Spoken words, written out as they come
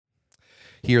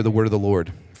Hear the word of the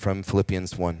Lord from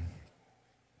Philippians 1.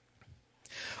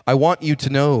 I want you to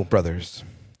know, brothers,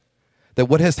 that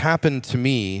what has happened to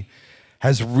me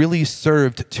has really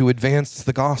served to advance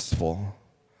the gospel,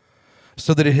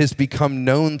 so that it has become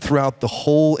known throughout the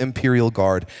whole imperial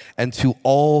guard and to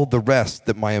all the rest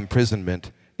that my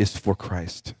imprisonment is for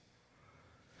Christ.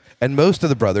 And most of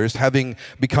the brothers, having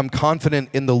become confident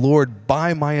in the Lord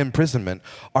by my imprisonment,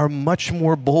 are much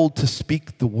more bold to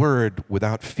speak the word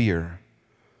without fear.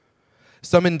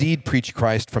 Some indeed preach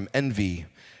Christ from envy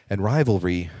and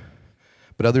rivalry,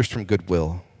 but others from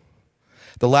goodwill.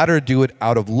 The latter do it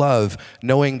out of love,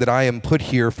 knowing that I am put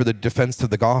here for the defense of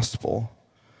the gospel.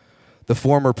 The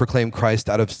former proclaim Christ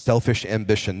out of selfish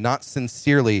ambition, not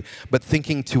sincerely, but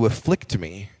thinking to afflict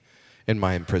me in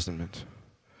my imprisonment.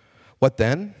 What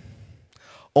then?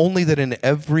 Only that in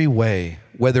every way,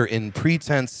 whether in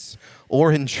pretense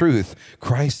or in truth,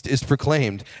 Christ is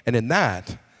proclaimed, and in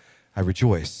that I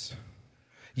rejoice.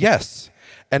 Yes,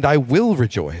 and I will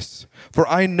rejoice, for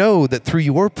I know that through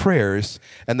your prayers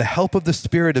and the help of the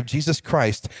Spirit of Jesus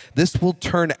Christ, this will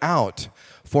turn out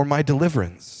for my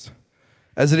deliverance,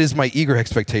 as it is my eager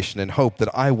expectation and hope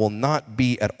that I will not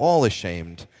be at all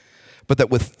ashamed, but that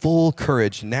with full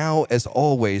courage, now as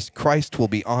always, Christ will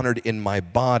be honored in my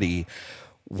body,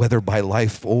 whether by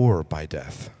life or by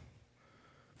death.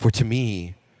 For to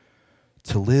me,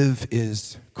 to live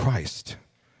is Christ,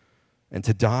 and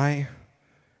to die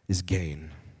is gain.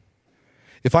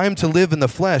 If I am to live in the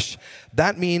flesh,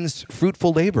 that means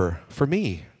fruitful labor for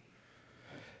me.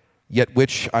 Yet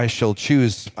which I shall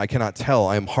choose, I cannot tell.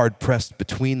 I am hard pressed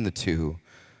between the two.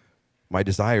 My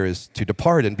desire is to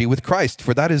depart and be with Christ,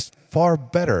 for that is far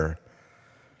better.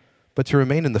 But to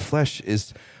remain in the flesh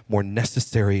is more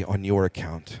necessary on your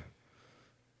account.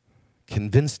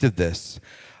 Convinced of this,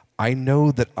 I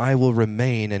know that I will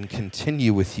remain and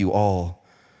continue with you all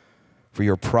for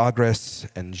your progress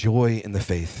and joy in the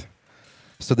faith,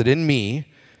 so that in me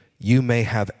you may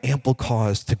have ample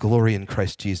cause to glory in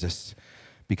Christ Jesus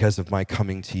because of my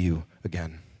coming to you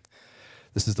again.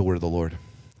 This is the word of the Lord.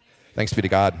 Thanks be to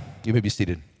God. You may be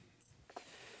seated.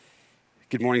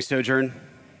 Good morning, Sojourn.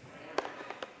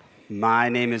 My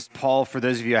name is Paul. For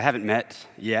those of you I haven't met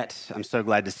yet, I'm so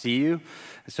glad to see you.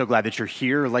 I'm so glad that you're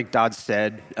here. Like Dodd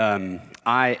said,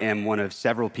 I am one of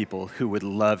several people who would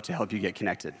love to help you get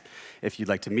connected. If you'd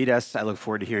like to meet us, I look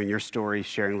forward to hearing your story,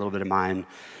 sharing a little bit of mine.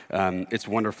 It's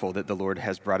wonderful that the Lord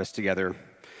has brought us together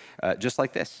just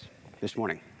like this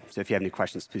morning. So if you have any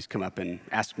questions, please come up and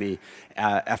ask me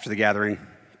after the gathering.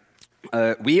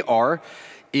 We are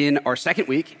in our second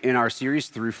week in our series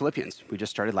through Philippians. We just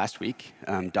started last week.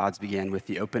 Dodds began with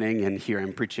the opening, and here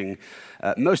I'm preaching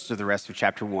most of the rest of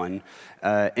chapter 1.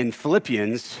 And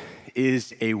Philippians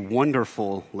is a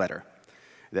wonderful letter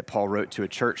that Paul wrote to a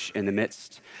church in the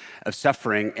midst of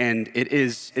suffering, and it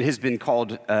has been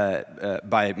called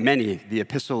by many the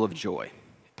epistle of joy,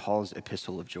 Paul's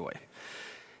epistle of joy.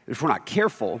 If we're not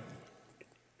careful,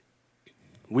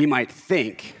 we might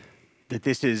think that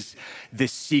this is the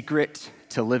secret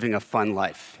to living a fun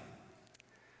life.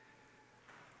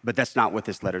 But that's not what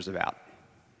this letter's about.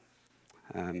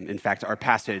 In fact, our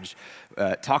passage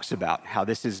talks about how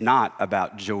this is not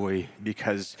about joy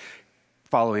because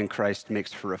following Christ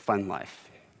makes for a fun life.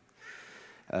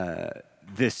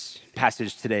 This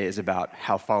passage today is about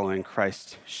how following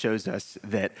Christ shows us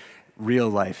that real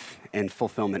life and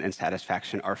fulfillment and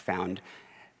satisfaction are found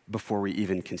before we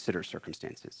even consider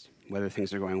circumstances. Whether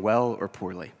things are going well or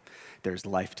poorly, there's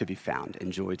life to be found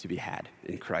and joy to be had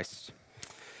in Christ.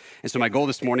 And so my goal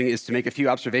this morning is to make a few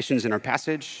observations in our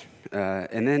passage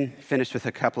and then finish with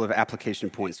a couple of application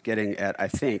points, getting at, I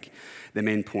think, the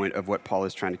main point of what Paul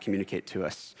is trying to communicate to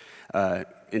us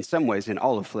in some ways in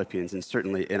all of Philippians and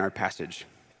certainly in our passage.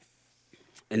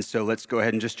 And so let's go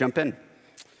ahead and just jump in.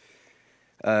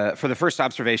 For the first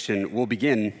observation, we'll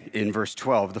begin in verse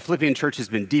 12. The Philippian church has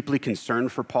been deeply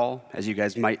concerned for Paul. As you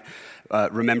guys might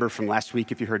remember from last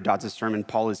week, if you heard Dodds' sermon,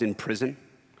 Paul is in prison.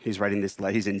 He's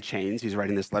in chains. He's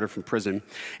writing this letter from prison.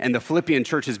 And the Philippian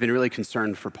church has been really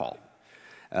concerned for Paul.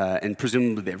 And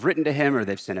presumably they've written to him or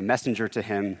they've sent a messenger to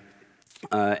him.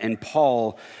 And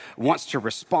Paul wants to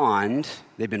respond.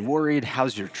 They've been worried,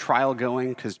 how's your trial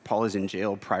going? Because Paul is in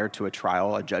jail prior to a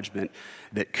trial, a judgment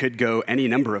that could go any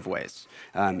number of ways.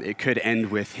 It could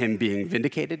end with him being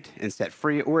vindicated and set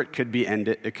free, or it could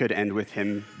end with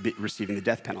him receiving the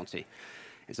death penalty.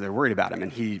 And so they're worried about him.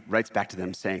 And he writes back to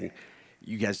them saying,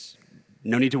 you guys,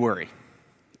 no need to worry.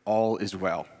 All is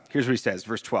well. Here's what he says,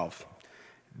 verse 12.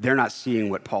 They're not seeing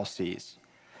what Paul sees.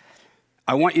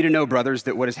 I want you to know, brothers,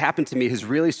 that what has happened to me has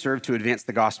really served to advance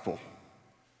the gospel.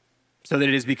 so that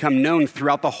it has become known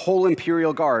throughout the whole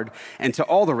imperial guard and to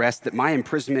all the rest that my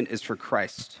imprisonment is for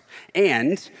Christ.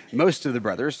 And most of the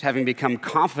brothers, having become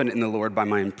confident in the Lord by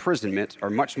my imprisonment,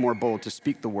 are much more bold to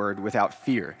speak the word without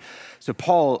fear. So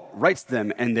Paul writes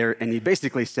them, and he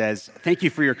basically says, thank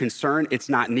you for your concern. It's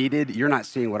not needed. You're not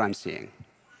seeing what I'm seeing.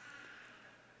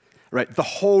 Right? The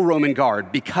whole Roman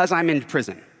guard, because I'm in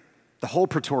prison, the whole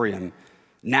praetorium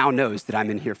now knows that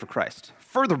I'm in here for Christ.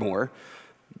 Furthermore,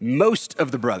 most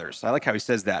of the brothers, I like how he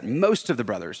says that, most of the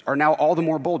brothers are now all the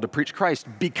more bold to preach Christ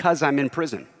because I'm in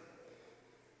prison.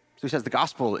 So he says the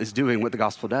gospel is doing what the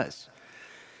gospel does.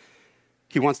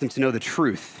 He wants them to know the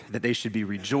truth, that they should be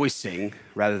rejoicing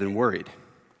rather than worried.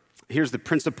 Here's the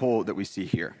principle that we see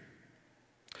here.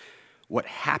 What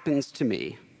happens to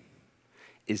me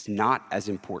is not as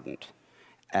important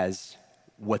as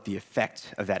what the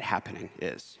effect of that happening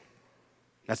is.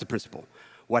 That's the principle.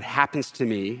 What happens to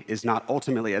me is not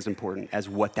ultimately as important as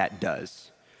what that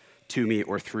does to me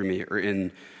or through me or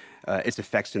in its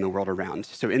effects in the world around.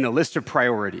 So in the list of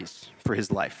priorities for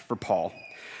his life, for Paul,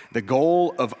 the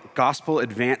goal of gospel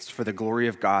advance for the glory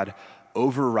of God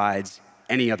overrides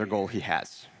any other goal he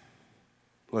has.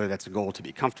 Whether that's a goal to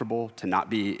be comfortable, to not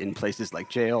be in places like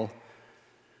jail,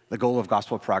 the goal of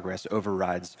gospel progress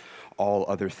overrides all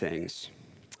other things.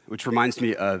 Which reminds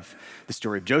me of the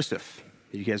story of Joseph.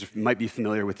 You guys might be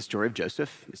familiar with the story of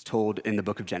Joseph. It's told in the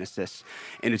book of Genesis,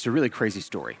 and it's a really crazy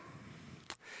story.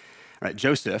 All right,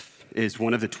 Joseph is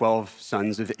one of the 12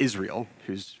 sons of Israel,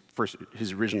 his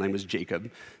original name was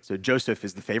Jacob. So Joseph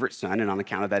is the favorite son, and on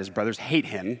account of that, his brothers hate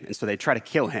him, and so they try to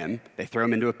kill him. They throw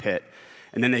him into a pit,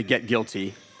 and then they get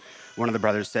guilty. One of the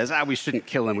brothers says, we shouldn't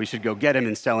kill him. We should go get him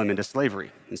and sell him into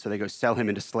slavery. And so they go sell him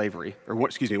into slavery. One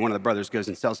of the brothers goes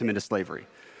and sells him into slavery.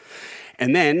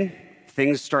 And then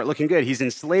things start looking good. He's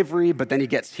in slavery, but then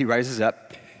he rises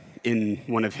up in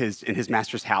his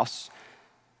master's house,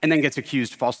 and then gets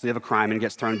accused falsely of a crime and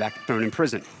gets thrown in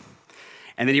prison.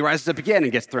 And then he rises up again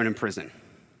and gets thrown in prison.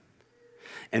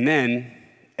 And then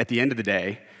at the end of the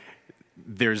day,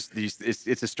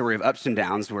 it's a story of ups and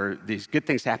downs where these good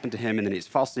things happen to him, and then he's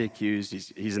falsely accused.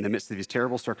 He's in the midst of these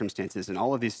terrible circumstances, and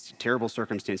all of these terrible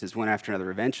circumstances, one after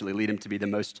another, eventually lead him to be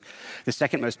the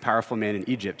second most powerful man in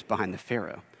Egypt behind the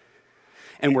Pharaoh.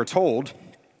 And we're told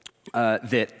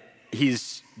that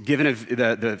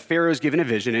the Pharaoh's given a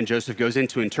vision, and Joseph goes in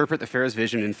to interpret the Pharaoh's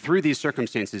vision. And through these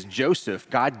circumstances,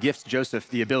 God gifts Joseph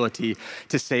the ability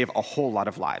to save a whole lot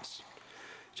of lives.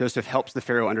 Joseph helps the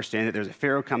Pharaoh understand that there's a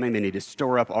Pharaoh coming. They need to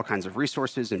store up all kinds of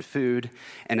resources and food.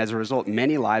 And as a result,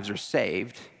 many lives are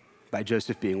saved by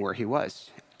Joseph being where he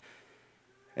was.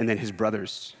 And then his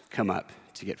brothers come up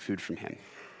to get food from him.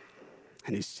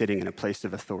 And he's sitting in a place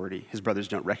of authority. His brothers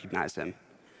don't recognize him.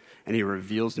 And he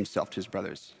reveals himself to his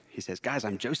brothers. He says, guys,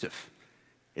 I'm Joseph.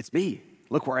 It's me.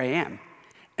 Look where I am.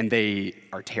 And they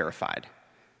are terrified.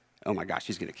 Oh my gosh,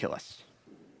 he's going to kill us.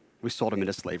 We sold him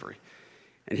into slavery.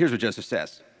 And here's what Joseph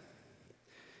says.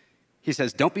 He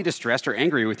says, don't be distressed or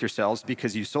angry with yourselves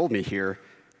because you sold me here,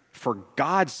 for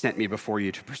God sent me before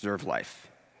you to preserve life.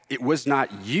 It was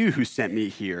not you who sent me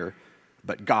here,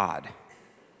 but God.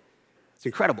 It's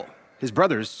incredible. His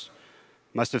brothers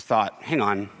must have thought, hang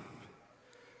on,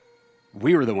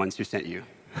 we were the ones who sent you.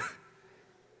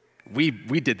 We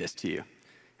did this to you.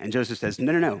 And Joseph says,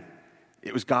 no.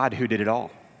 It was God who did it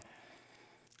all.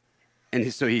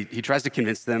 And so he tries to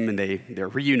convince them, and they're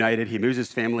reunited. He moves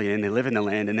his family in. They live in the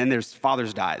land. And then his father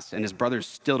dies, and his brothers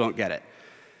still don't get it.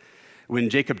 When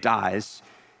Jacob dies,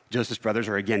 Joseph's brothers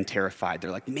are again terrified.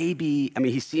 They're like,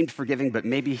 he seemed forgiving, but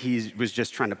maybe he was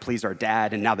just trying to please our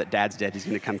dad, and now that dad's dead, he's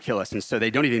going to come kill us. And so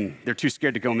they're too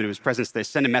scared to go into his presence. They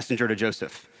send a messenger to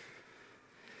Joseph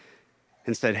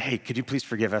and said, hey, could you please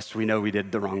forgive us? We know we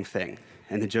did the wrong thing.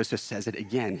 And then Joseph says it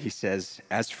again. He says,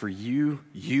 as for you,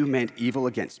 you meant evil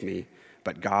against me,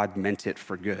 but God meant it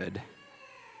for good,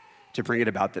 to bring it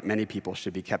about that many people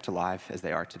should be kept alive as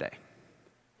they are today.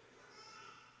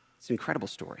 It's an incredible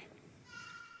story.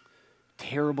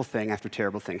 Terrible thing after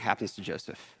terrible thing happens to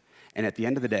Joseph. And at the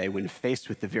end of the day, when faced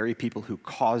with the very people who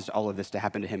caused all of this to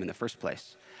happen to him in the first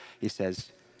place, he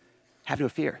says, have no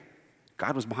fear.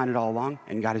 God was behind it all along,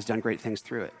 and God has done great things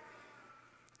through it.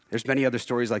 There's many other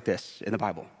stories like this in the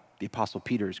Bible. The Apostle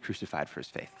Peter is crucified for his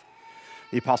faith.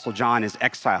 The Apostle John is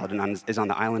exiled and is on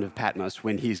the island of Patmos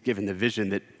when he's given the vision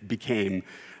that became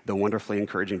the wonderfully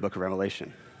encouraging book of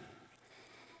Revelation.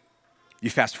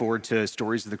 You fast forward to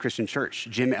stories of the Christian church.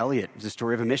 Jim Elliot is a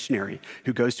story of a missionary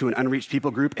who goes to an unreached people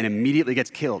group and immediately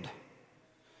gets killed.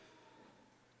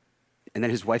 And then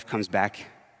his wife comes back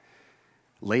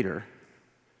later,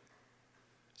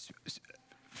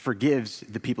 forgives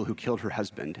the people who killed her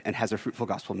husband, and has a fruitful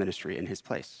gospel ministry in his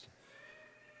place.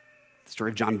 The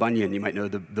story of John Bunyan, you might know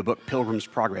the book Pilgrim's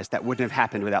Progress. That wouldn't have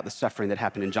happened without the suffering that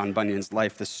happened in John Bunyan's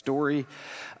life. The story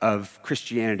of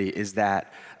Christianity is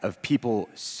that of people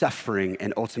suffering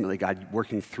and ultimately God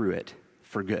working through it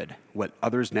for good. What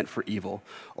others meant for evil,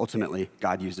 ultimately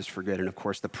God uses for good. And of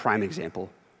course, the prime example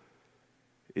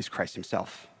is Christ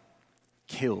himself,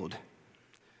 killed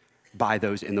by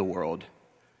those in the world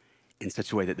in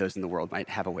such a way that those in the world might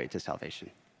have a way to salvation.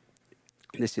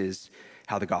 This is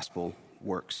how the gospel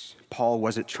works. Paul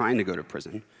wasn't trying to go to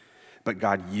prison, but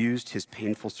God used his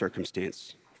painful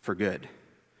circumstance for good.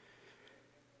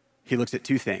 He looks at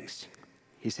two things.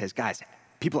 He says, guys,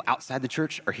 people outside the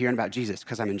church are hearing about Jesus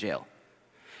because I'm in jail.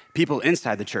 People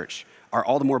inside the church are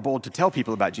all the more bold to tell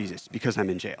people about Jesus because I'm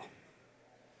in jail.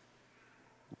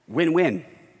 Win-win,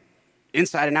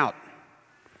 inside and out.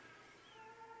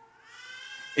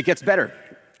 It gets better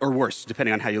or worse,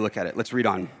 depending on how you look at it. Let's read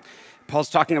on. Paul's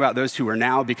talking about those who are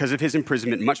now, because of his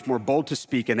imprisonment, much more bold to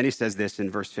speak. And then he says this in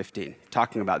verse 15,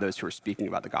 talking about those who are speaking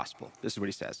about the gospel. This is what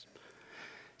he says.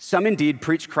 Some indeed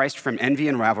preach Christ from envy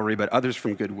and rivalry, but others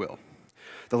from goodwill.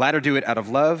 The latter do it out of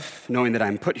love, knowing that I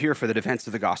am put here for the defense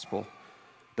of the gospel.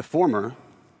 The former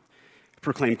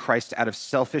proclaim Christ out of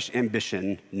selfish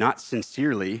ambition, not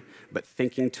sincerely, but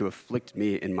thinking to afflict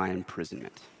me in my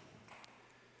imprisonment.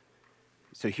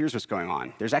 So here's what's going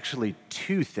on. There's actually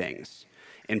two things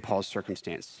in Paul's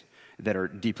circumstance that are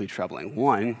deeply troubling.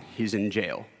 One, he's in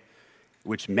jail,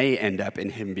 which may end up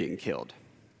in him being killed.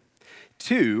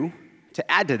 Two,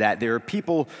 to add to that, there are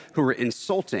people who are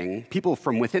insulting, people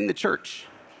from within the church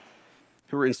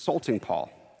who are insulting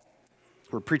Paul,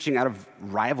 who are preaching out of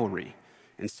rivalry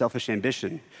and selfish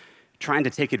ambition, trying to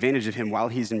take advantage of him while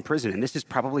he's in prison. And this is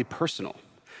probably personal.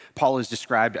 Paul is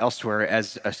described elsewhere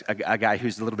as a guy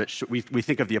who's a little bit, we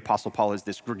think of the Apostle Paul as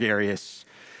this gregarious,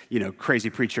 crazy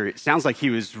preacher. It sounds like he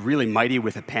was really mighty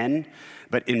with a pen,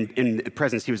 but in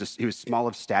presence, he was small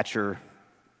of stature,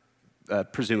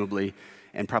 presumably,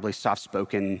 and probably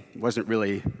soft-spoken. Wasn't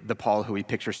really the Paul who we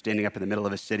picture standing up in the middle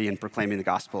of a city and proclaiming the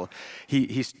gospel.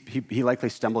 He likely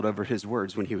stumbled over his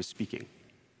words when he was speaking.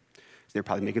 So they're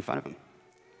probably making fun of him.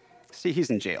 See, he's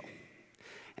in jail,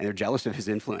 and they're jealous of his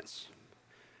influence.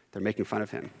 They're making fun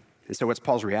of him. And so what's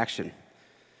Paul's reaction?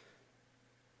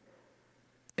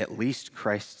 At least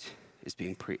Christ is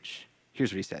being preached.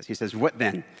 Here's what he says. He says, what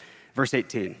then? Verse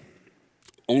 18,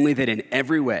 only that in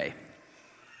every way,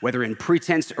 whether in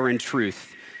pretense or in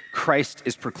truth, Christ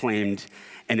is proclaimed,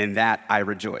 and in that I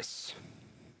rejoice.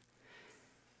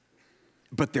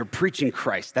 But they're preaching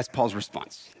Christ. That's Paul's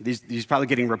response. He's probably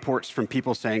getting reports from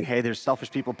people saying, hey, there's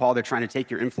selfish people, Paul. They're trying to take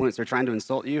your influence. They're trying to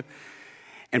insult you.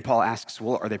 And Paul asks,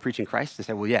 well, are they preaching Christ? They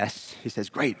say, well, yes. He says,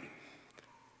 great.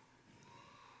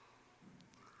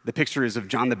 The picture is of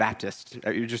John the Baptist.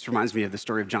 It just reminds me of the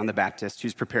story of John the Baptist,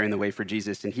 who's preparing the way for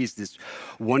Jesus, and he's this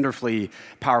wonderfully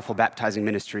powerful baptizing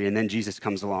ministry, and then Jesus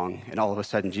comes along, and all of a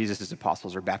sudden, Jesus'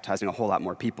 apostles are baptizing a whole lot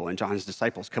more people, and John's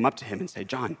disciples come up to him and say,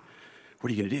 John,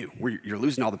 what are you going to do? You're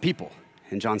losing all the people.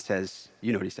 And John says,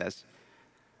 you know what he says?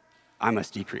 I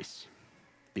must decrease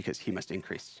because he must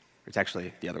increase. It's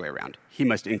actually the other way around. He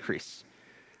must increase.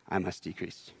 I must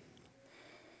decrease.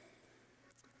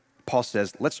 Paul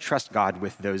says, let's trust God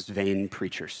with those vain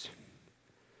preachers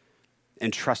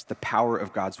and trust the power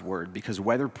of God's word, because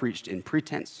whether preached in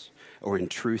pretense or in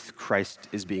truth, Christ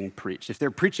is being preached. If they're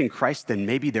preaching Christ, then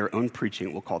maybe their own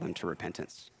preaching will call them to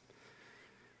repentance.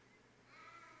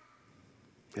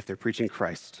 If they're preaching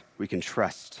Christ, we can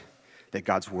trust that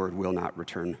God's word will not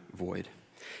return void.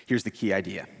 Here's the key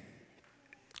idea.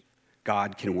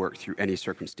 God can work through any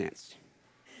circumstance.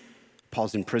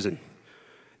 Paul's in prison.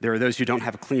 There are those who don't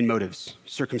have clean motives.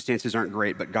 Circumstances aren't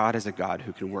great, but God is a God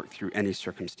who can work through any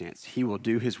circumstance. He will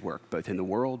do his work both in the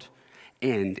world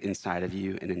and inside of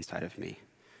you and inside of me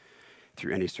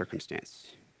through any circumstance.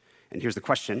 And here's the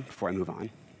question before I move on,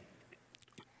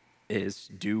 is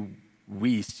do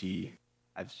we see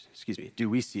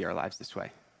our lives this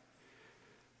way?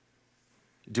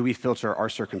 Do we filter our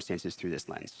circumstances through this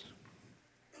lens?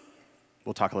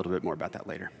 We'll talk a little bit more about that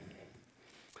later.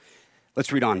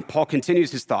 Let's read on. Paul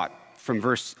continues his thought from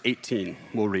verse 18.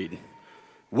 We'll read.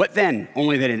 What then?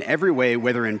 Only that in every way,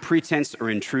 whether in pretense or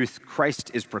in truth,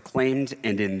 Christ is proclaimed,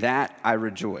 and in that I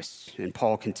rejoice. And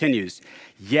Paul continues,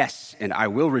 yes, and I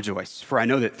will rejoice, for I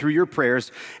know that through your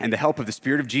prayers and the help of the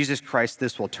Spirit of Jesus Christ,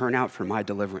 this will turn out for my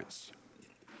deliverance.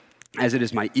 As it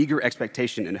is my eager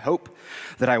expectation and hope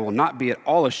that I will not be at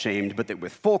all ashamed, but that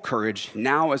with full courage,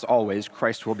 now as always,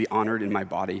 Christ will be honored in my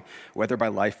body, whether by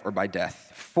life or by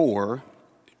death. For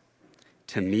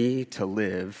to me to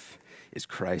live is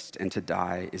Christ, and to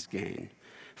die is gain.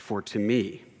 For to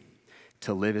me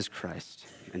to live is Christ,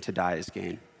 and to die is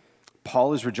gain.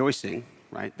 Paul is rejoicing,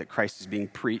 right, that Christ is being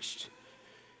preached.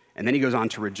 And then he goes on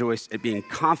to rejoice at being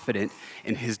confident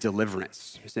in his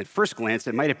deliverance. So at first glance,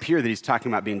 it might appear that he's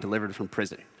talking about being delivered from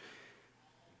prison.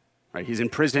 Right? He's in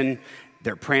prison,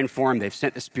 they're praying for him, they've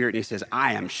sent the Spirit, and he says,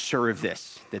 I am sure of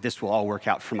this, that this will all work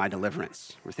out for my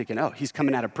deliverance. We're thinking, oh, he's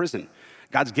coming out of prison.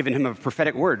 God's given him a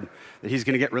prophetic word that he's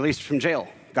going to get released from jail.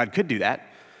 God could do that.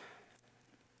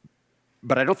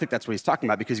 But I don't think that's what he's talking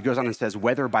about, because he goes on and says,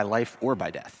 whether by life or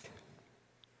by death,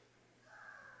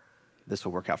 this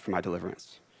will work out for my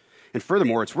deliverance. And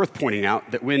furthermore, it's worth pointing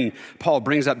out that when Paul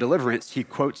brings up deliverance, he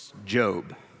quotes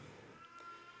Job.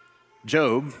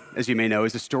 Job, as you may know,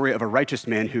 is the story of a righteous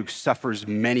man who suffers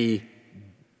many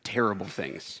terrible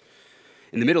things.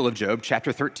 In the middle of Job,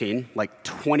 chapter 13, like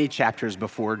 20 chapters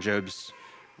before Job's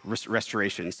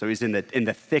restoration, so he's in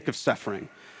the thick of suffering,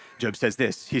 Job says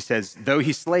this. He says, though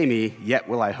he slay me, yet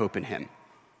will I hope in him.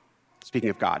 Speaking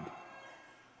of God.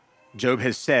 Job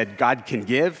has said, God can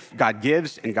give, God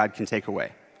gives, and God can take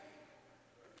away.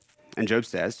 And Job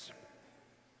says,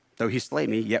 though he slay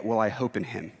me, yet will I hope in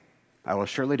him. I will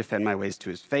surely defend my ways to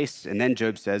his face. And then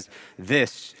Job says,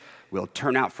 this will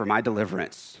turn out for my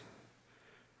deliverance.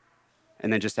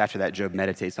 And then just after that, Job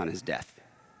meditates on his death.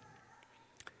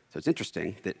 So it's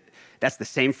interesting that that's the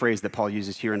same phrase that Paul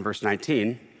uses here in verse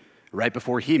 19, right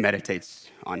before he meditates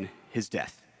on his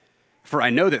death. For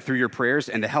I know that through your prayers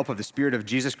and the help of the Spirit of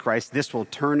Jesus Christ, this will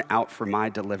turn out for my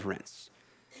deliverance,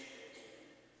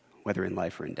 whether in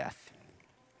life or in death.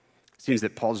 It seems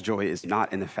that Paul's joy is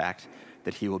not in the fact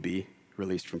that he will be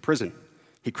released from prison.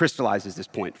 He crystallizes this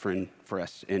point for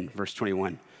us in verse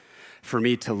 21. For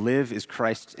me, to live is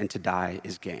Christ, and to die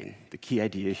is gain. The key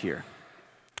idea here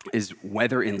is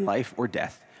whether in life or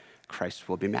death, Christ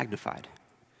will be magnified.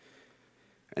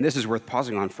 And this is worth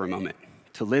pausing on for a moment.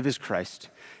 To live is Christ,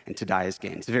 and to die is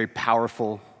gain. It's a very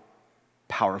powerful,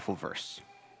 powerful verse.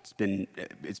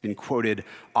 It's been quoted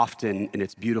often, and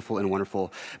it's beautiful and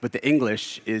wonderful, but the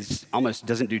English almost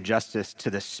doesn't do justice to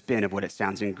the spin of what it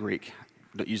sounds in Greek.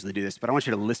 I don't usually do this, but I want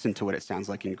you to listen to what it sounds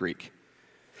like in Greek.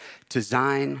 To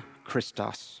zain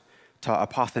Christos, ta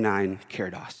apothenein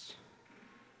kerdos.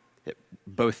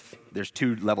 There's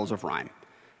two levels of rhyme.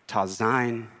 Ta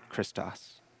zain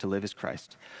Christos, to live is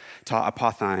Christ. Ta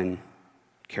apothenein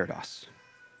kerdos,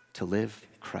 to live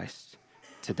Christ,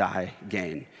 to die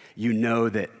gain. You know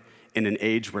that in an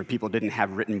age where people didn't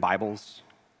have written Bibles,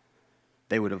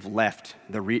 they would have left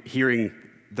hearing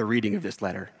the reading of this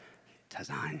letter, ta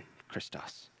zain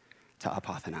Christos, ta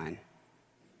apothenein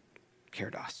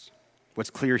kerdos. What's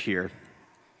clear here,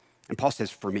 and Paul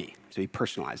says for me, so he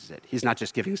personalizes it. He's not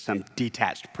just giving some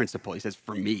detached principle. He says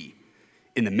for me,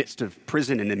 in the midst of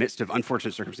prison, in the midst of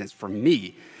unfortunate circumstance, for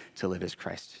me to live as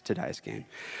Christ, to die as gain.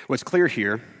 What's clear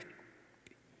here,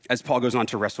 as Paul goes on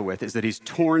to wrestle with, is that he's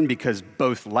torn because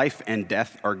both life and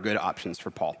death are good options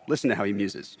for Paul. Listen to how he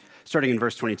muses, starting in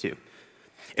verse 22.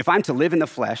 If I'm to live in the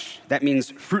flesh, that means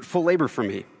fruitful labor for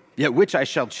me, yet which I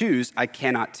shall choose, I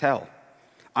cannot tell.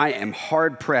 I am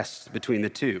hard pressed between the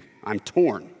two. I'm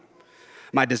torn.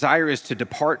 My desire is to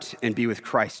depart and be with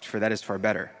Christ, for that is far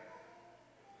better.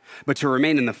 But to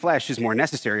remain in the flesh is more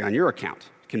necessary on your account.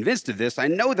 Convinced of this, I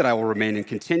know that I will remain and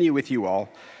continue with you all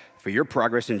for your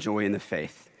progress and joy in the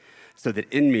faith, so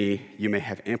that in me you may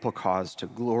have ample cause to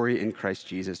glory in Christ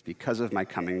Jesus because of my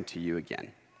coming to you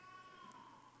again.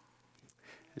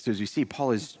 So as you see,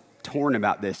 Paul is torn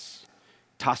about this,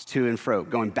 tossed to and fro,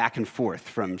 going back and forth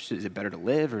from is it better to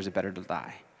live or is it better to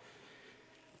die?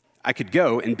 I could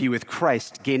go and be with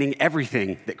Christ, gaining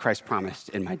everything that Christ promised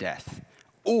in my death.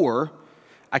 Or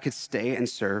I could stay and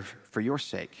serve for your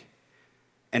sake.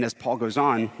 And as Paul goes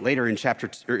on later in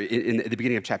in the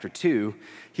beginning of chapter 2,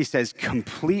 he says,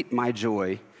 complete my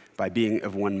joy by being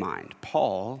of one mind.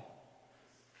 Paul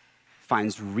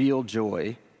finds real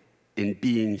joy in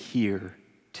being here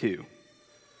too,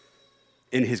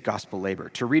 in his gospel labor.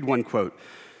 To read one quote,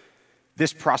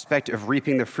 this prospect of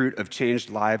reaping the fruit of changed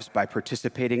lives by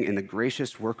participating in the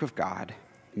gracious work of God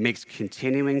makes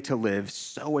continuing to live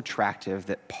so attractive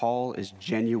that Paul is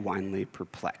genuinely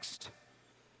perplexed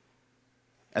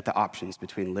at the options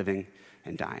between living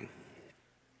and dying.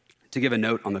 To give a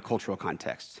note on the cultural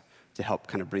context, to help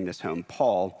kind of bring this home,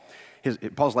 Paul's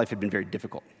life had been very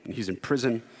difficult. He's in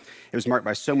prison. It was marked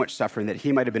by so much suffering that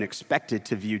he might have been expected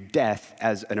to view death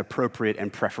as an appropriate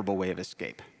and preferable way of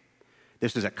escape.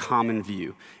 This was a common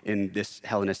view in this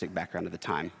Hellenistic background of the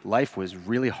time. Life was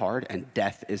really hard, and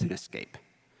death is an escape.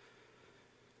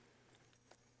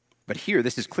 But here,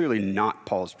 this is clearly not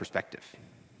Paul's perspective.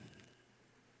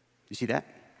 You see that?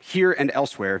 Here and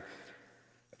elsewhere,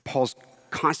 Paul's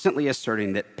constantly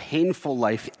asserting that painful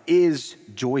life is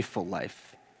joyful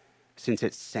life, since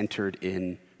it's centered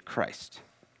in Christ.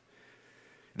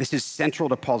 This is central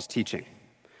to Paul's teaching.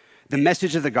 The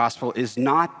message of the gospel is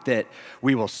not that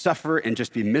we will suffer and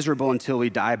just be miserable until we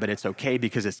die, but it's okay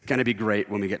because it's going to be great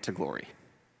when we get to glory.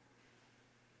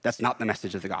 That's not the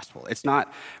message of the gospel. It's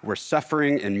not we're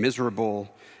suffering and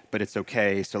miserable, but it's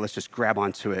okay, so let's just grab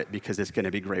onto it because it's going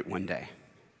to be great one day.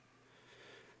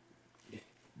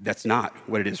 That's not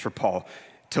what it is for Paul.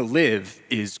 To live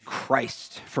is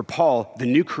Christ. For Paul, the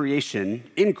new creation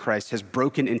in Christ has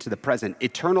broken into the present.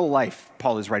 Eternal life,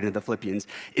 Paul is writing to the Philippians,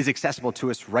 is accessible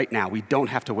to us right now. We don't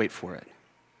have to wait for it.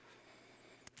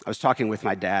 I was talking with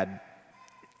my dad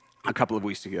a couple of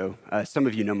weeks ago. Some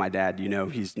of you know my dad. You know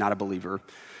he's not a believer.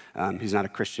 He's not a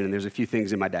Christian. And there's a few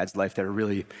things in my dad's life that are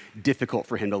really difficult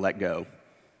for him to let go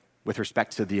with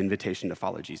respect to the invitation to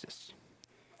follow Jesus.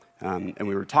 And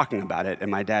we were talking about it,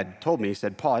 and my dad told me, he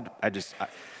said, Paul,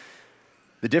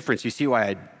 the difference, you see why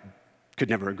I could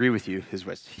never agree with you, is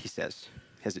what he says.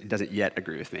 He doesn't yet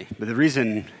agree with me. But the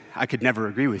reason I could never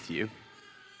agree with you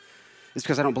is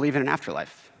because I don't believe in an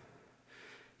afterlife.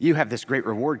 You have this great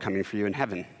reward coming for you in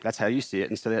heaven. That's how you see it,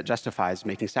 and so that justifies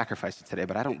making sacrifices today,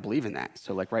 but I don't believe in that.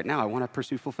 So like right now, I want to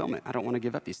pursue fulfillment. I don't want to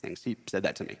give up these things. He said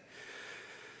that to me.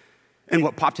 And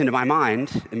what popped into my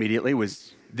mind immediately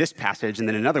was this passage, and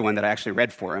then another one that I actually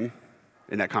read for him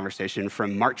in that conversation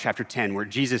from Mark chapter 10, where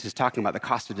Jesus is talking about the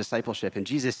cost of discipleship, and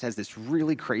Jesus says this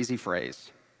really crazy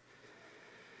phrase.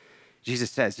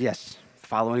 Jesus says, yes,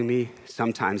 following me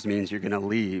sometimes means you're going to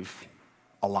leave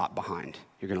a lot behind.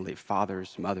 You're going to leave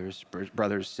fathers, mothers,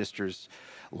 brothers, sisters,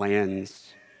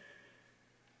 lands.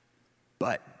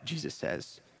 But, Jesus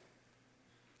says,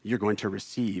 you're going to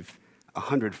receive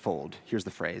 100-fold, here's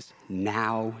the phrase,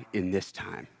 now in this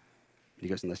time. He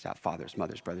goes and lists out fathers,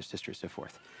 mothers, brothers, sisters, so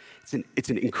forth. It's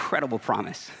an incredible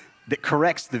promise that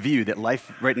corrects the view that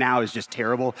life right now is just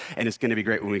terrible and it's going to be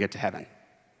great when we get to heaven.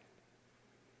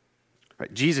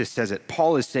 Right? Jesus says it.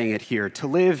 Paul is saying it here. To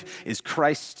live is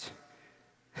Christ.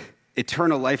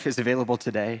 Eternal life is available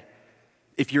today.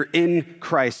 If you're in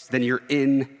Christ, then you're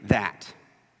in that.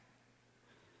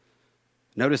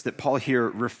 Notice that Paul here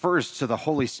refers to the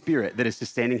Holy Spirit that is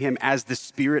sustaining him as the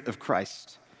Spirit of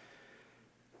Christ.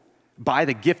 By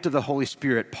the gift of the Holy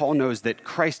Spirit, Paul knows that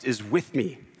Christ is with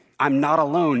me. I'm not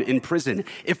alone in prison.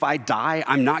 If I die,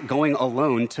 I'm not going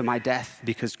alone to my death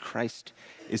because Christ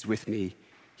is with me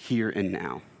here and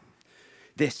now.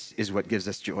 This is what gives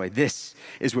us joy. This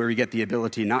is where we get the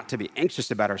ability not to be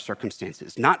anxious about our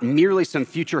circumstances, not merely some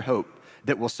future hope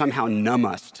that will somehow numb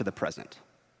us to the present.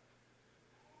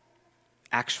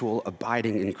 Actual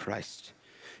abiding in Christ,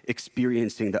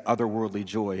 experiencing the otherworldly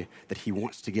joy that he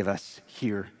wants to give us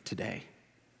here today.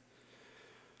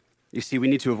 You see, we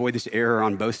need to avoid this error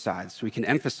on both sides. We can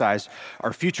emphasize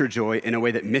our future joy in a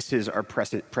way that misses our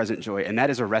present joy, and that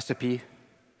is a recipe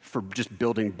for just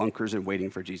building bunkers and waiting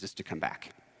for Jesus to come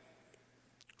back,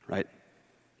 right?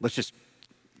 Let's just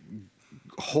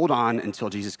hold on until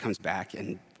Jesus comes back,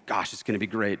 and gosh, it's going to be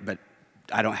great, but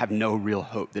I don't have no real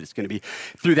hope that it's going to be.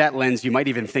 Through that lens, you might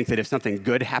even think that if something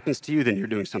good happens to you, then you're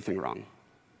doing something wrong.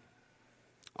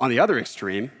 On the other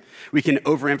extreme, we can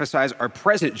overemphasize our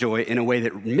present joy in a way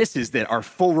that misses that our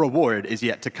full reward is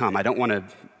yet to come. I don't want to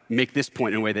make this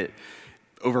point in a way that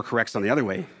overcorrects on the other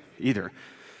way either.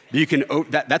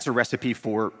 That's a recipe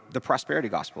for the prosperity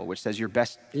gospel, which says your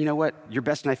best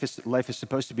life is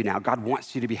supposed to be now. God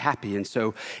wants you to be happy. And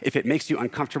so if it makes you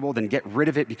uncomfortable, then get rid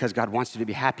of it because God wants you to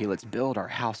be happy. Let's build our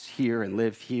house here and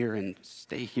live here and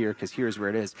stay here because here's where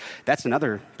it is. That's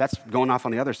going off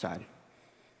on the other side.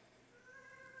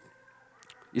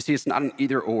 You see, it's not an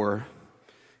either or,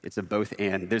 it's a both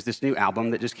and. There's this new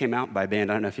album that just came out by a band,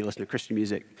 I don't know if you listen to Christian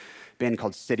music, a band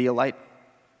called Cityalite,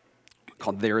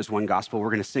 called There Is One Gospel.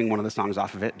 We're going to sing one of the songs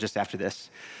off of it just after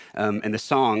this. And the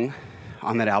song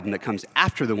on that album that comes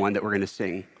after the one that we're going to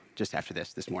sing just after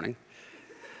this morning,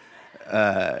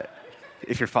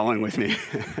 if you're following with me,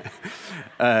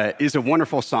 is a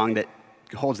wonderful song that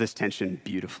holds this tension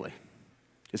beautifully.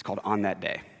 It's called On That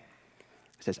Day.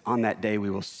 It says, on that day we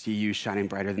will see you shining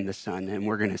brighter than the sun, and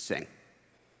we're going to sing.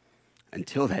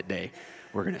 Until that day,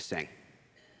 we're going to sing.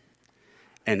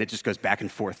 And it just goes back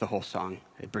and forth, the whole song.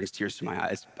 It brings tears to my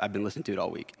eyes. I've been listening to it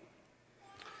all week.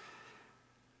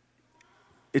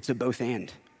 It's a both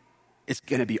and. It's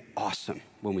going to be awesome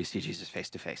when we see Jesus face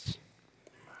to face.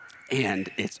 And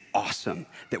it's awesome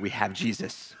that we have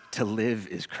Jesus. To live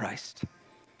is Christ.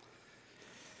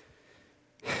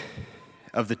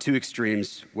 Of the two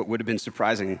extremes, what would have been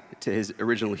surprising to his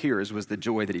original hearers was the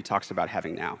joy that he talks about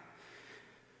having now.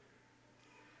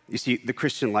 You see, the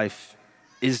Christian life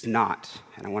is not,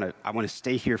 and I want to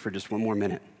stay here for just one more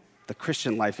minute. The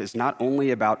Christian life is not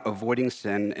only about avoiding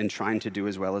sin and trying to do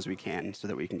as well as we can so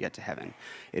that we can get to heaven.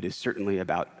 It is certainly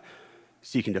about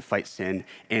seeking to fight sin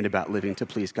and about living to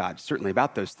please God. Certainly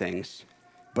about those things,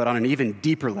 but on an even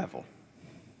deeper level,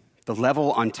 the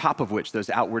level on top of which those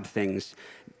outward things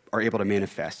are able to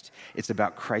manifest. It's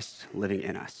about Christ living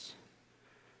in us.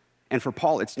 And for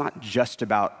Paul, it's not just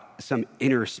about some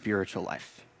inner spiritual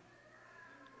life.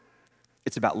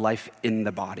 It's about life in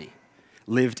the body,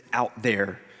 lived out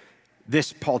there.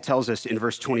 This, Paul tells us in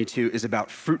verse 22, is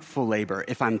about fruitful labor.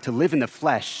 If I'm to live in the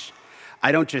flesh,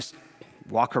 I don't just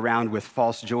walk around with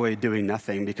false joy doing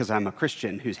nothing because I'm a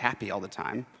Christian who's happy all the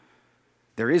time.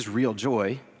 There is real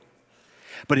joy,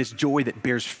 but it's joy that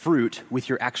bears fruit with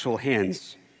your actual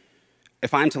hands.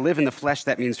 If I'm to live in the flesh,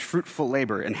 that means fruitful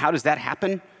labor. And how does that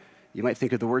happen? You might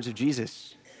think of the words of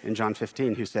Jesus in John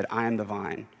 15, who said, I am the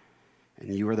vine,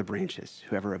 and you are the branches.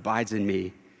 Whoever abides in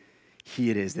me,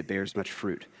 he it is that bears much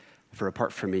fruit. For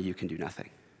apart from me, you can do nothing.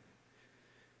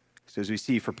 So as we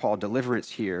see for Paul, deliverance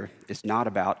here is not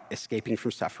about escaping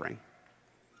from suffering.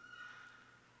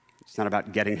 It's not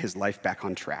about getting his life back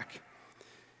on track.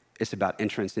 It's about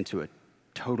entrance into a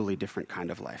totally different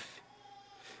kind of life.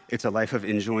 It's a life of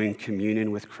enjoying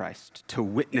communion with Christ, to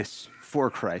witness for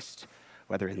Christ,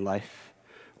 whether in life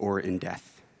or in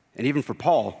death. And even for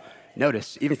Paul,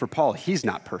 notice, even for Paul, he's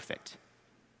not perfect.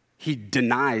 He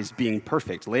denies being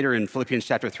perfect. Later in Philippians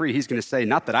chapter 3, he's going to say,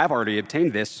 not that I've already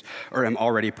obtained this or am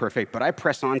already perfect, but I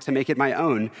press on to make it my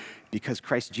own because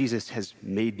Christ Jesus has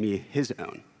made me his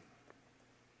own.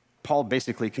 Paul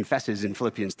basically confesses in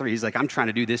Philippians 3, he's like, I'm trying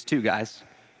to do this too, guys.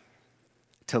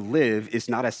 To live is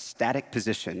not a static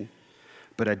position,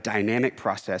 but a dynamic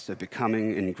process of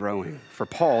becoming and growing. For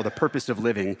Paul, the purpose of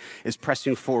living is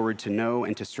pressing forward to know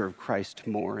and to serve Christ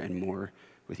more and more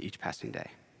with each passing day.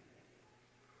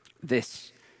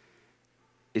 This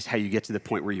is how you get to the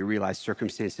point where you realize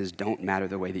circumstances don't matter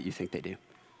the way that you think they do.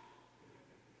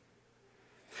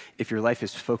 If your life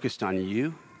is focused on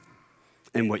you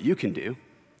and what you can do,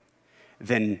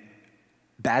 then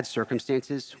bad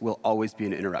circumstances will always be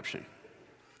an interruption.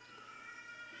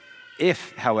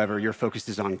 If, however, your focus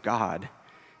is on God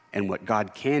and what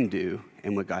God can do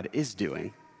and what God is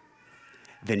doing,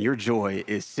 then your joy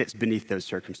sits beneath those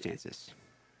circumstances.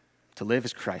 To live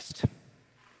is Christ.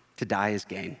 To die is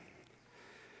gain.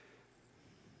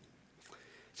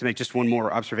 To make just one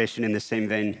more observation in this same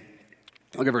vein,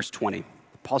 look at verse 20.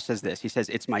 Paul says this. He says,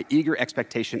 it's my eager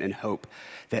expectation and hope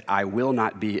that I will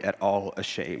not be at all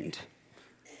ashamed.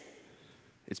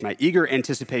 It's my eager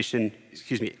expectation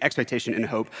and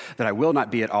hope that I will not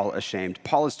be at all ashamed.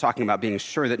 Paul is talking about being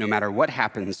sure that no matter what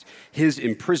happens, his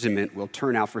imprisonment will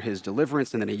turn out for his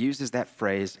deliverance. And then he uses that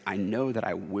phrase, I know that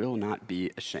I will not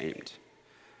be ashamed.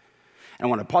 And I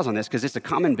want to pause on this because it's a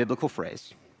common biblical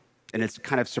phrase, and it's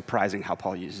kind of surprising how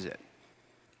Paul uses it.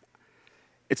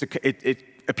 It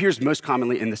appears most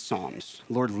commonly in the Psalms.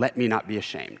 Lord, let me not be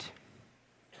ashamed.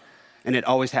 And it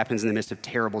always happens in the midst of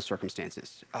terrible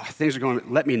circumstances. Oh, things are going,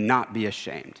 let me not be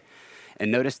ashamed.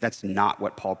 And notice that's not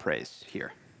what Paul prays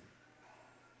here.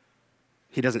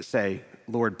 He doesn't say,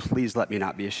 Lord, please let me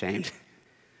not be ashamed.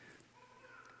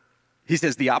 He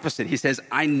says the opposite. He says,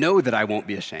 I know that I won't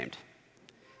be ashamed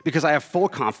because I have full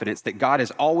confidence that God is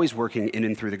always working in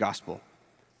and through the gospel.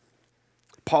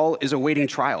 Paul is awaiting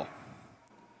trial,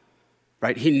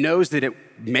 right? He knows that it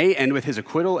may end with his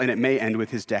acquittal and it may end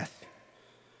with his death.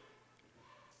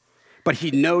 But he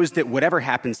knows that whatever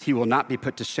happens, he will not be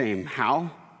put to shame.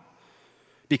 How?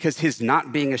 Because his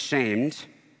not being ashamed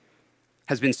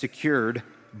has been secured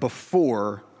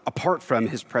before, apart from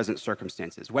his present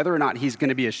circumstances. Whether or not he's going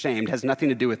to be ashamed has nothing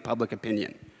to do with public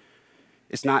opinion.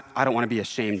 It's not, I don't want to be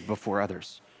ashamed before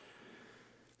others.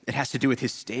 It has to do with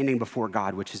his standing before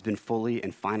God, which has been fully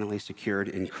and finally secured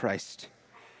in Christ.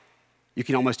 You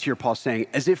can almost hear Paul saying,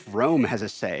 as if Rome has a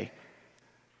say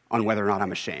on whether or not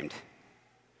I'm ashamed.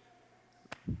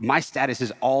 My status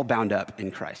is all bound up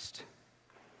in Christ.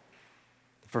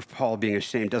 For Paul, being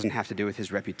ashamed doesn't have to do with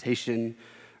his reputation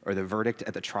or the verdict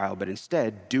at the trial, but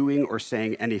instead doing or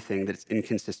saying anything that's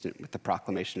inconsistent with the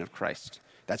proclamation of Christ.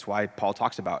 That's why Paul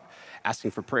talks about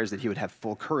asking for prayers that he would have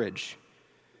full courage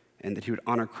and that he would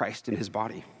honor Christ in his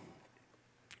body.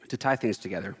 To tie things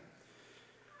together,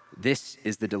 this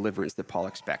is the deliverance that Paul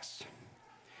expects.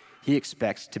 He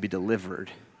expects to be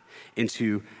delivered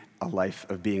into a life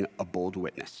of being a bold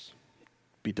witness,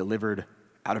 be delivered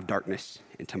out of darkness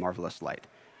into marvelous light,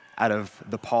 out of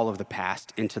the Paul of the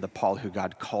past into the Paul who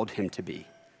God called him to be.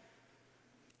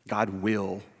 God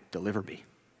will deliver me.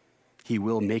 He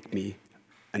will make me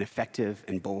an effective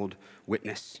and bold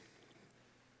witness.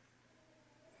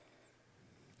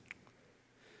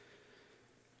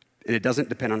 And it doesn't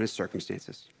depend on his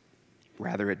circumstances.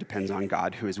 Rather, it depends on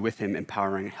God, who is with him,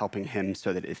 empowering, helping him,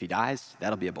 so that if he dies,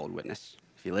 that'll be a bold witness.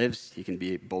 If he lives, he can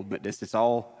be a bold witness. It's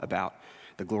all about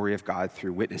the glory of God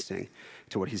through witnessing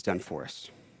to what he's done for us.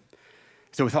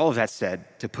 So with all of that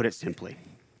said, to put it simply,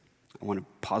 I want to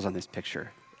pause on this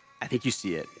picture. I think you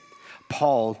see it.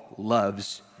 Paul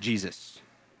loves Jesus.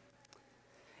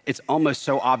 It's almost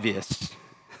so obvious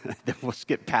that we'll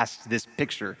skip past this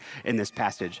picture in this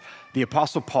passage. The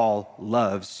Apostle Paul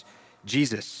loves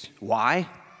Jesus. Why?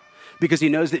 Because he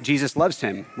knows that Jesus loves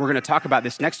him. We're going to talk about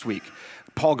this next week.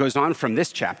 Paul goes on from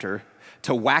this chapter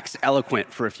to wax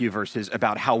eloquent for a few verses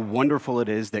about how wonderful it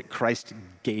is that Christ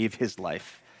gave his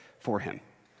life for him.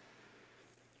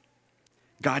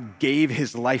 God gave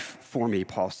his life for me,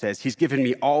 Paul says. He's given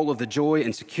me all of the joy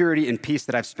and security and peace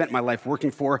that I've spent my life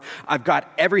working for. I've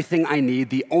got everything I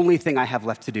need. The only thing I have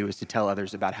left to do is to tell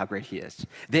others about how great he is.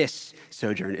 This,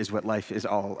 Sojourn, is what life is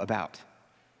all about.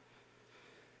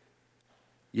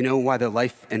 You know why the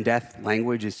life and death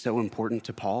language is so important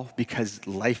to Paul? Because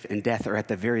life and death are at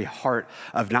the very heart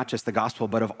of not just the gospel,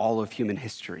 but of all of human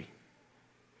history.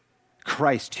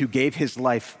 Christ, who gave his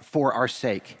life for our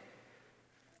sake,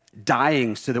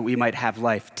 dying so that we might have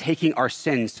life, taking our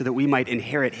sins so that we might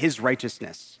inherit his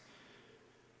righteousness.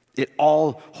 It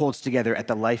all holds together at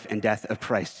the life and death of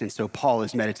Christ. And so Paul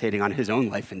is meditating on his own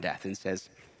life and death and says,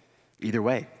 either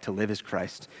way, to live is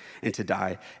Christ and to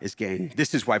die is gain.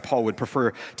 This is why Paul would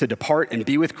prefer to depart and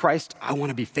be with Christ. I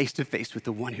want to be face to face with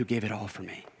the one who gave it all for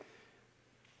me.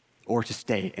 Or to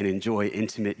stay and enjoy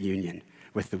intimate union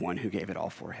with the one who gave it all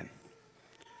for him.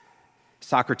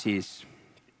 Socrates,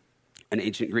 an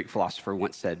ancient Greek philosopher,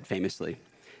 once said famously,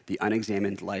 the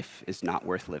unexamined life is not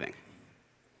worth living.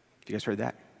 Have you guys heard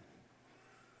that?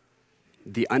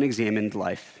 The unexamined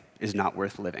life is not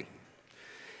worth living.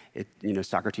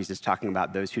 Socrates is talking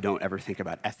about those who don't ever think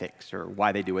about ethics or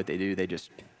why they do what they do. They just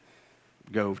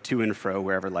go to and fro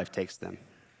wherever life takes them.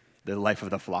 The life of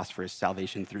the philosopher is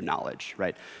salvation through knowledge,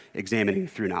 right? Examining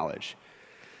through knowledge.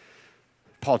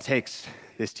 Paul takes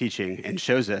this teaching and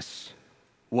shows us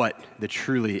what the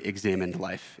truly examined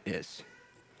life is.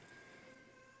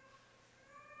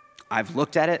 I've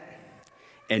looked at it,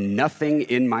 and nothing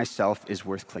in myself is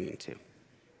worth clinging to.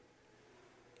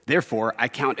 Therefore, I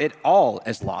count it all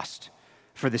as lost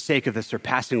for the sake of the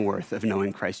surpassing worth of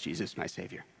knowing Christ Jesus, my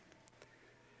Savior.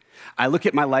 I look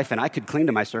at my life, and I could cling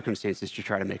to my circumstances to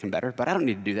try to make them better, but I don't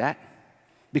need to do that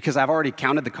because I've already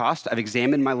counted the cost. I've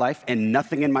examined my life, and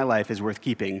nothing in my life is worth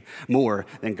keeping more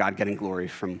than God getting glory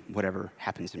from whatever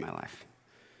happens in my life.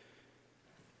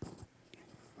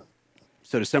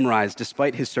 So to summarize,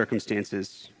 despite his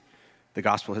circumstances, the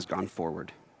gospel has gone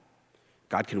forward.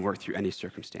 God can work through any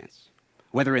circumstance.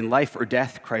 Whether in life or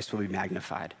death, Christ will be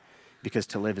magnified, because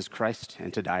to live is Christ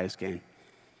and to die is gain.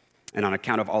 And on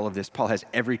account of all of this, Paul has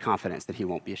every confidence that he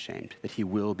won't be ashamed, that he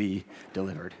will be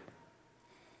delivered.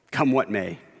 Come what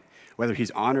may, whether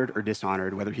he's honored or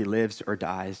dishonored, whether he lives or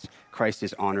dies, Christ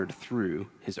is honored through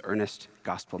his earnest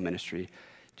gospel ministry,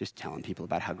 just telling people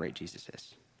about how great Jesus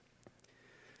is.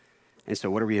 And so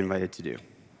what are we invited to do?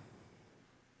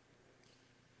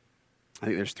 I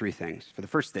think there's three things. For the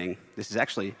first thing, this is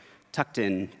actually tucked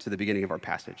in to the beginning of our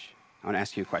passage. I want to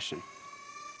ask you a question.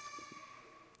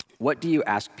 What do you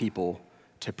ask people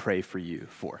to pray for you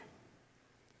for?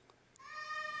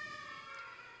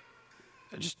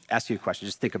 Just ask you a question.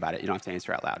 Just think about it. You don't have to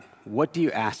answer out loud. What do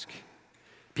you ask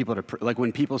people to pray? Like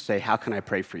when people say, how can I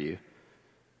pray for you?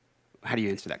 How do you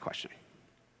answer that question?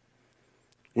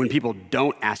 When people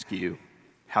don't ask you,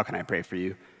 how can I pray for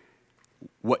you?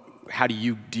 How do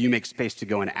you make space to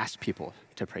go and ask people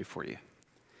to pray for you?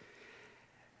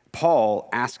 Paul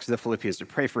asks the Philippians to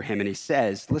pray for him, and he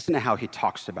says, listen to how he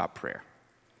talks about prayer.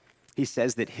 He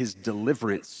says that his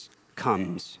deliverance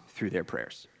comes through their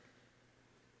prayers.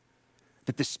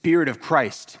 That the Spirit of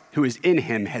Christ who is in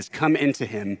him has come into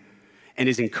him and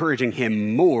is encouraging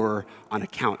him more on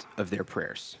account of their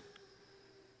prayers.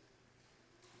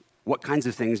 What kinds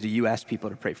of things do you ask people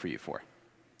to pray for you for?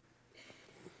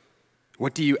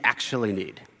 What do you actually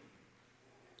need?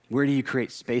 Where do you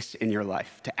create space in your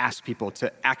life to ask people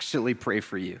to actually pray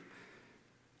for you?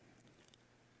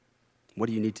 What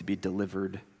do you need to be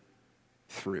delivered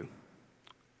through?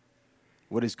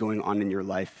 What is going on in your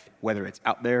life, whether it's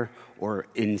out there or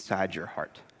inside your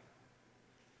heart?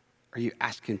 Are you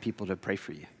asking people to pray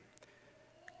for you?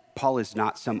 Paul is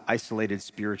not some isolated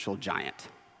spiritual giant.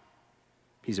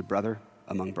 He's a brother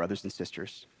among brothers and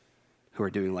sisters who are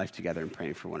doing life together and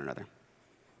praying for one another.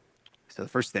 So the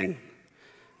first thing,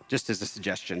 just as a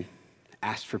suggestion,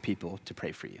 ask for people to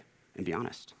pray for you and be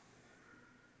honest.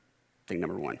 Thing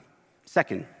number one.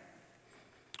 Second,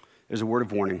 There's a word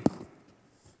of warning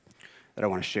that I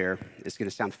want to share. It's going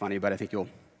to sound funny, but I think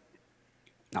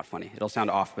not funny. It'll sound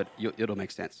off, but it'll make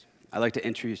sense. I'd like to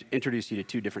introduce you to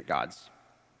two different gods.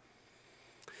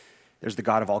 There's the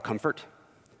God of all comfort,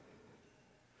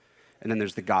 and then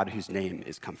there's the God whose name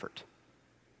is comfort.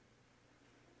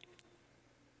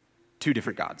 Two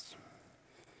different gods.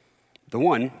 The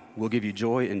one will give you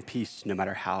joy and peace no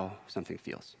matter how something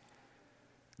feels.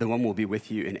 The one will be with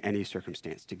you in any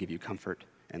circumstance to give you comfort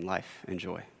and life and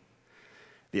joy.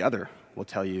 The other will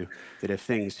tell you that if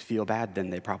things feel bad, then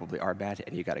they probably are bad,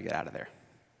 and you got to get out of there.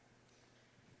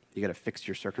 You got to fix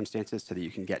your circumstances so that you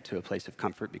can get to a place of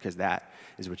comfort, because that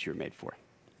is what you were made for.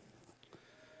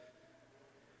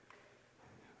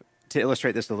 To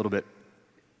illustrate this a little bit,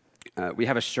 we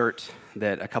have a shirt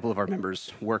that a couple of our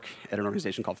members work at an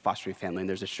organization called Fostering Family, and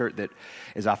there's a shirt that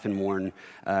is often worn.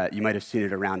 You might have seen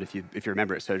it around if you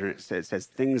remember it. Sojourn. It says,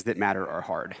 "Things that matter are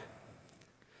hard."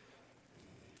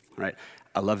 Right?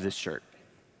 I love this shirt.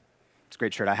 It's a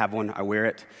great shirt. I have one. I wear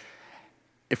it.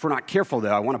 If we're not careful,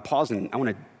 though, I want to pause and I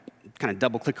want to kind of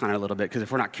double click on it a little bit, because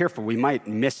if we're not careful, we might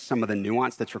miss some of the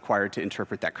nuance that's required to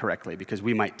interpret that correctly, because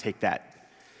we might take that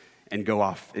and go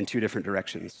off in two different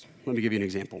directions. Let me give you an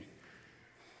example.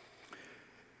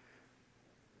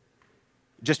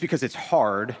 Just because it's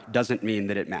hard doesn't mean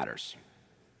that it matters.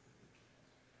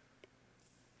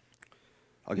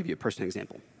 I'll give you a personal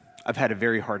example. I've had a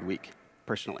very hard week,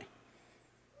 personally.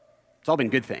 It's all been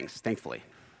good things, thankfully.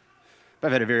 But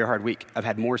I've had a very hard week. I've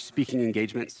had more speaking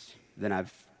engagements than I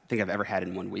think I've ever had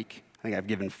in 1 week. I think I've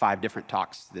given 5 different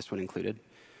talks, this one included.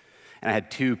 And I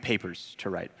had 2 papers to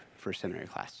write for a seminary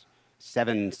class.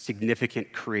 7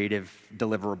 significant creative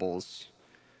deliverables,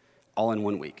 all in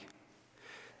 1 week.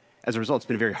 As a result, it's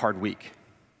been a very hard week.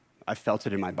 I've felt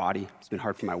it in my body. It's been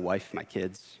hard for my wife, my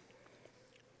kids.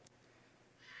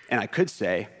 And I could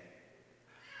say,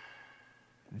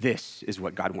 this is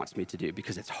what God wants me to do.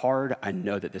 Because it's hard, I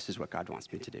know that this is what God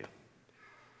wants me to do.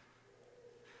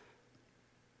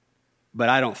 But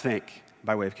I don't think,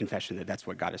 by way of confession, that that's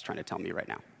what God is trying to tell me right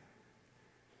now.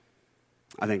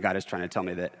 I think God is trying to tell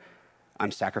me that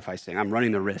I'm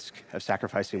running the risk of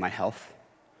sacrificing my health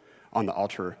on the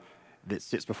altar that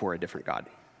sits before a different God.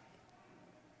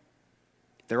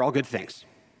 They're all good things.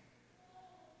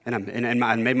 And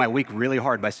I made my week really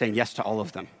hard by saying yes to all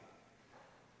of them.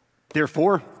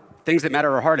 Therefore, things that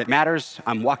matter are hard. It matters.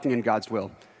 I'm walking in God's will.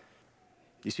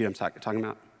 You see what I'm talking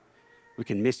about? We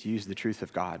can misuse the truth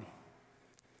of God.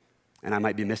 And I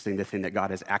might be missing the thing that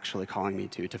God is actually calling me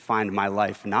to find my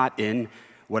life not in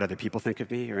what other people think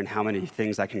of me or in how many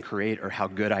things I can create or how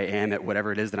good I am at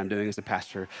whatever it is that I'm doing as a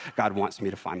pastor. God wants me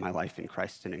to find my life in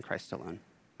Christ and in Christ alone.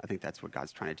 I think that's what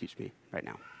God's trying to teach me right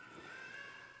now.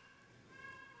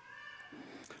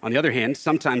 On the other hand,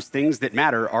 sometimes things that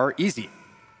matter are easy.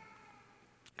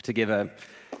 To give a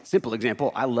simple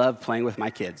example, I love playing with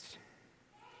my kids.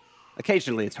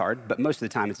 Occasionally it's hard, but most of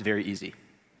the time it's very easy.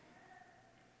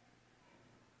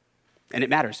 And it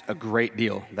matters a great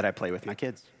deal that I play with my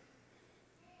kids,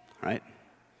 right?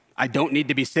 I don't need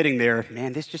to be sitting there,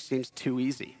 man, this just seems too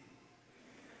easy.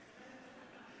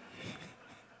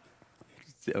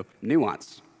 So,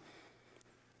 nuance.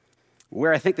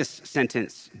 Where I think this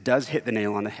sentence does hit the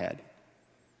nail on the head,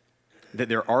 that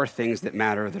there are things that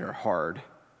matter that are hard,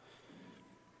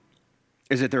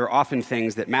 is that there are often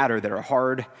things that matter that are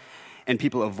hard, and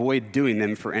people avoid doing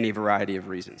them for any variety of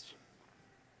reasons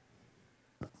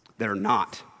that are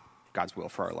not God's will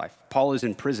for our life. Paul is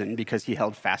in prison because he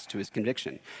held fast to his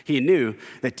conviction. He knew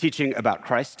that teaching about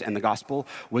Christ and the gospel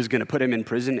was going to put him in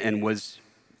prison and was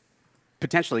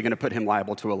potentially going to put him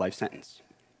liable to a life sentence,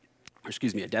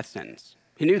 a death sentence.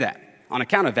 He knew that. On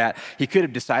account of that, he could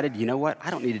have decided, you know what, I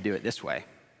don't need to do it this way.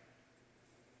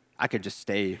 I could just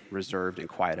stay reserved and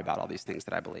quiet about all these things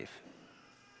that I believe.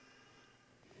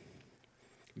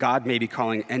 God may be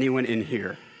calling anyone in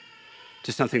here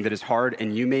to something that is hard,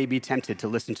 and you may be tempted to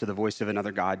listen to the voice of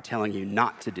another God telling you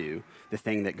not to do the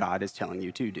thing that God is telling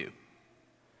you to do.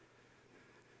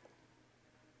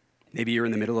 Maybe you're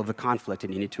in the middle of a conflict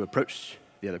and you need to approach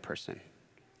the other person.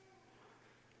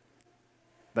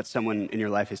 But someone in your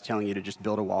life is telling you to just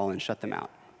build a wall and shut them out.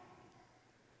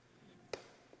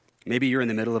 Maybe you're in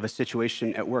the middle of a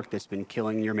situation at work that's been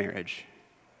killing your marriage,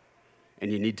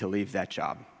 and you need to leave that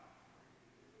job.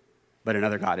 But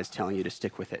another God is telling you to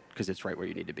stick with it because it's right where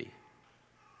you need to be.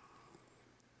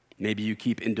 Maybe you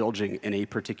keep indulging in a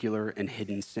particular and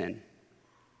hidden sin,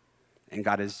 and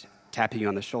God is tapping you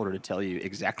on the shoulder to tell you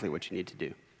exactly what you need to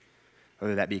do.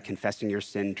 Whether that be confessing your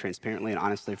sin transparently and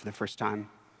honestly for the first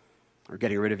time, or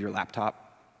getting rid of your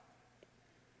laptop,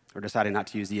 or deciding not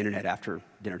to use the internet after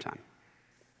dinner time.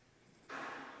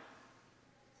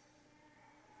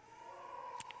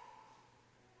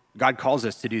 God calls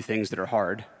us to do things that are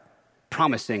hard,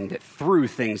 promising that through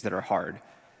things that are hard,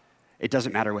 it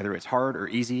doesn't matter whether it's hard or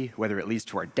easy, whether it leads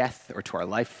to our death or to our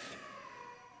life.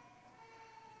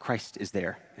 Christ is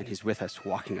there, and he's with us,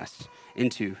 walking us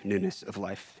into newness of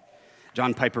life.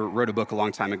 John Piper wrote a book a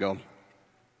long time ago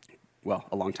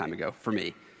for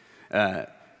me,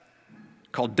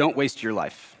 called Don't Waste Your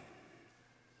Life.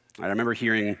 I remember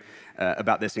hearing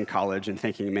about this in college and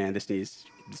thinking, man, this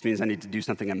means I need to do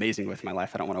something amazing with my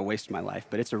life. I don't want to waste my life.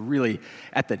 But it's a really,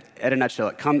 at a nutshell,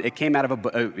 it came out of a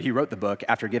book. He wrote the book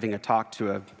after giving a talk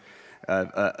to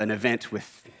an event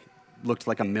with, looked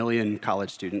like 1 million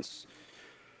college students.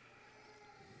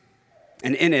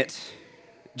 And in it,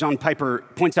 John Piper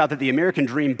points out that the American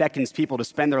dream beckons people to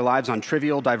spend their lives on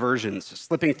trivial diversions,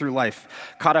 slipping through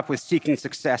life, caught up with seeking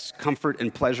success, comfort,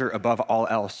 and pleasure above all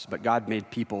else. But God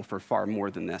made people for far more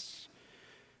than this.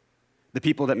 The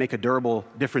people that make a durable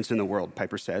difference in the world,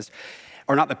 Piper says,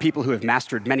 are not the people who have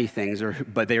mastered many things,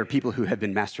 but they are people who have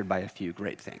been mastered by a few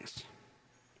great things.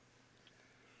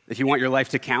 If you want your life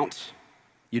to count,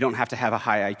 you don't have to have a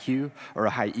high IQ or a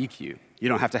high EQ. You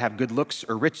don't have to have good looks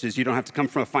or riches. You don't have to come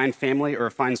from a fine family or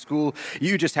a fine school.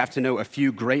 You just have to know a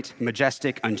few great,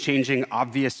 majestic, unchanging,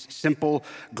 obvious, simple,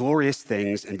 glorious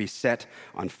things and be set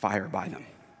on fire by them.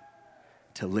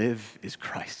 To live is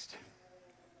Christ,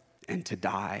 and to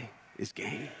die is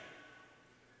gain.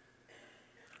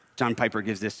 John Piper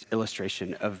gives this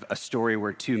illustration of a story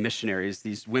where 2 missionaries,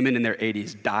 these women in their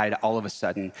 80s, died all of a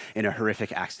sudden in a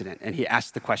horrific accident. And he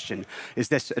asked the question, is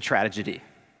this a tragedy?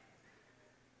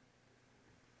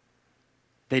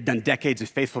 They'd done decades of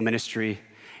faithful ministry,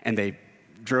 and they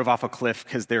drove off a cliff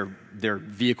because their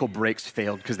vehicle brakes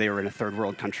failed because they were in a third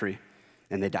world country,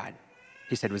 and they died.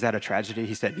 He said, was that a tragedy?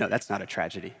 He said, no, that's not a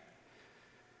tragedy.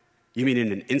 You mean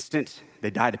in an instant, they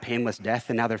died a painless death,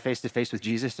 and now they're face to face with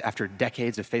Jesus after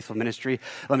decades of faithful ministry?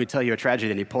 Let me tell you a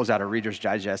tragedy. And he pulls out a Reader's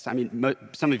Digest. I mean,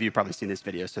 some of you have probably seen this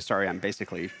video, so sorry, I'm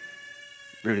basically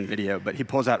ruining the video, but he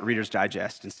pulls out Reader's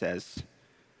Digest and says,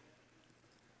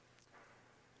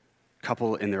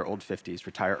 couple in their old 50s,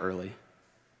 retire early,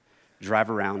 drive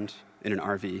around in an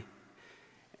RV,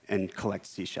 and collect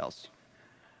seashells.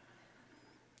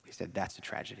 He said, that's a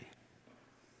tragedy.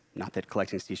 Not that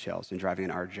collecting seashells and driving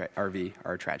an RV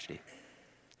are a tragedy.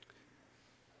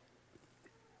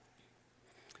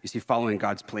 You see, following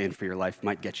God's plan for your life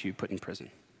might get you put in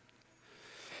prison.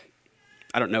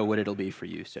 I don't know what it'll be for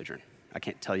you, Sojourn. I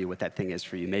can't tell you what that thing is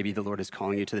for you. Maybe the Lord is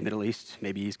calling you to the Middle East.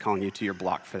 Maybe he's calling you to your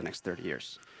block for the next 30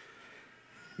 years.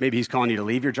 Maybe he's calling you to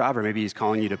leave your job, or maybe he's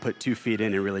calling you to put 2 feet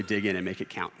in and really dig in and make it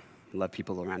count. Love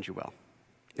people around you well.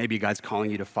 Maybe God's calling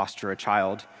you to foster a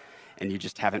child, and you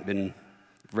just haven't been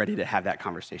ready to have that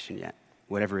conversation yet.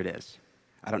 Whatever it is,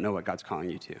 I don't know what God's calling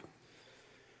you to.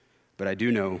 But I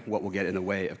do know what will get in the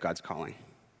way of God's calling,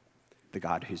 the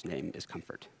God whose name is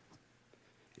comfort.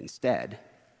 Instead,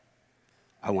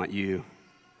 I want you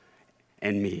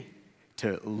and me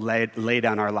to lay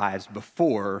down our lives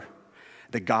before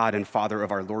the God and Father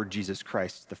of our Lord Jesus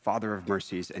Christ, the Father of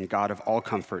mercies and God of all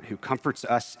comfort, who comforts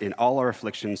us in all our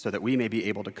afflictions so that we may be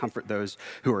able to comfort those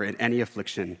who are in any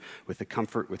affliction with the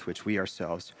comfort with which we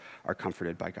ourselves are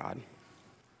comforted by God.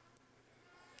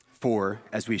 For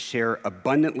as we share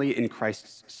abundantly in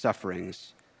Christ's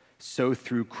sufferings, so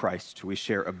through Christ we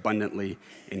share abundantly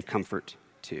in comfort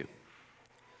too.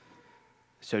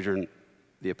 Sojourn,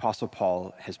 the Apostle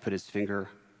Paul has put his finger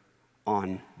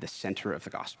on the center of the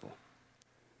gospel.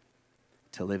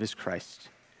 To live is Christ,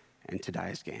 and to die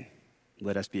is gain.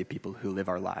 Let us be a people who live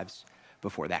our lives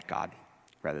before that God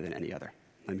rather than any other.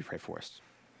 Let me pray for us.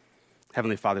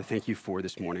 Heavenly Father, thank you for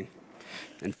this morning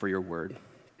and for your word.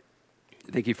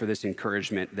 Thank you for this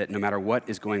encouragement that no matter what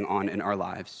is going on in our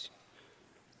lives,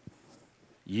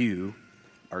 you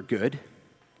are good,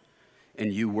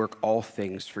 and you work all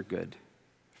things for good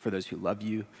for those who love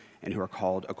you and who are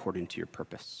called according to your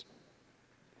purpose.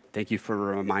 Thank you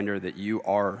for a reminder that you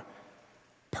are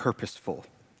purposeful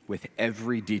with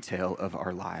every detail of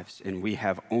our lives, and we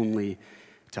have only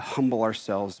to humble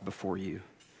ourselves before you,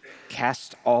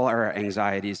 cast all our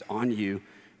anxieties on you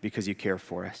because you care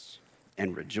for us,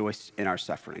 and rejoice in our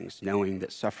sufferings, knowing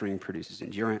that suffering produces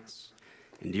endurance,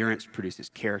 endurance produces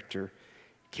character,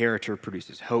 character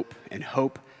produces hope, and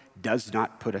hope does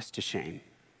not put us to shame,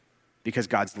 because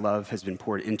God's love has been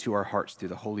poured into our hearts through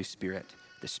the Holy Spirit,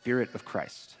 the Spirit of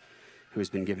Christ, who has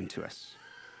been given to us.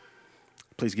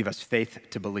 Please give us faith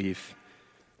to believe,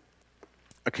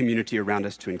 a community around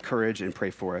us to encourage and pray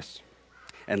for us,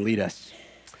 and lead us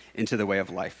into the way of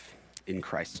life in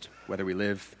Christ, whether we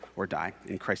live or die.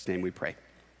 In Christ's name we pray.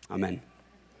 Amen.